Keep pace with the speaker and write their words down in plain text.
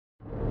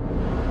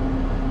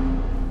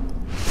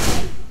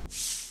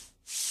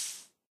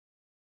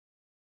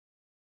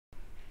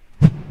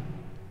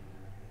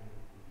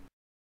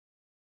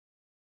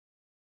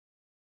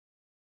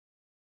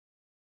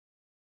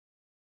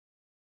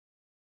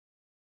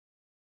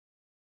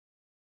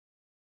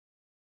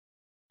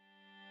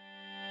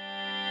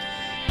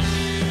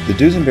The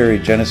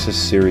Dusenbery Genesis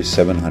Series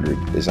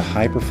 700 is a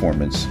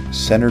high-performance,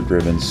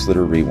 center-driven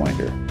slitter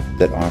rewinder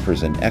that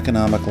offers an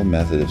economical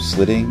method of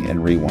slitting and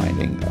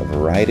rewinding a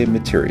variety of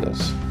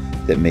materials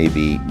that may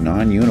be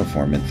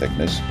non-uniform in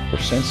thickness or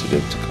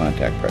sensitive to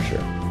contact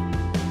pressure.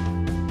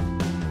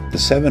 The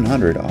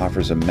 700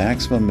 offers a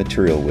maximum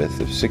material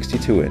width of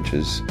 62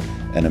 inches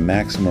and a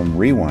maximum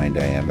rewind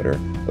diameter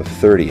of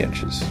 30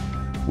 inches,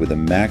 with a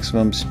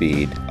maximum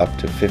speed up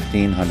to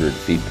 1,500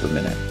 feet per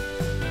minute.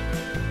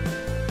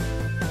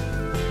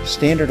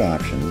 Standard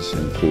options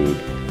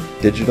include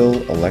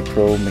digital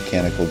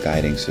electro-mechanical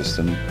guiding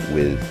system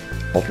with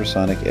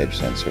ultrasonic edge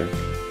sensor,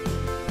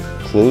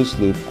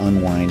 closed-loop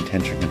unwind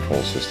tension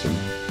control system,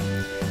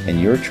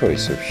 and your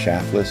choice of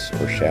shaftless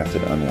or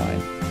shafted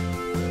unwind.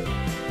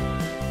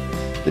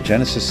 The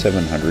Genesis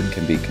 700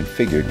 can be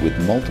configured with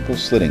multiple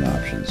slitting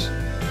options,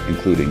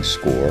 including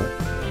score,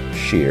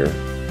 shear,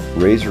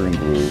 razor and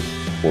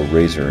groove, or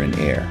razor in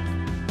air.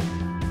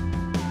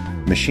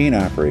 Machine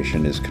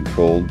operation is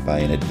controlled by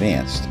an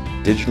advanced,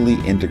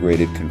 digitally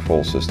integrated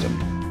control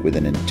system with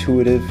an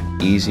intuitive,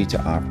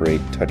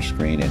 easy-to-operate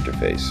touchscreen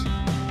interface.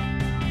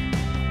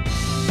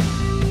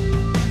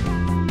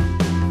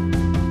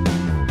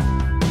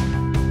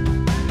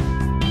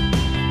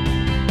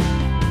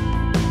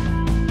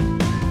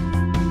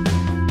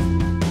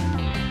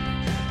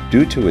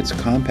 Due to its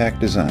compact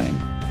design,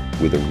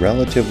 with a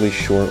relatively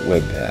short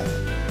web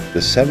path,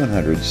 the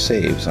 700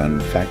 saves on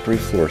factory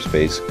floor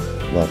space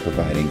while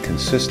providing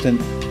consistent,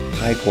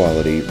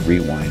 high-quality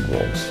rewind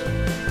rolls.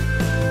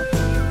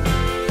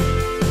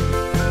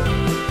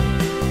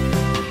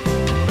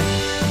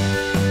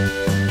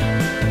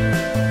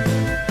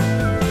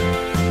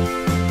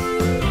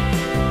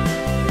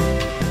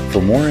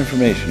 For more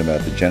information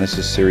about the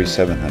Genesis Series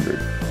 700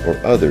 or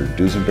other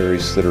Dusenbery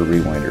slitter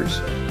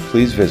rewinders,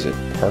 please visit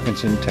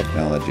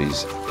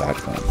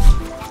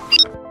ParkinsonTechnologies.com.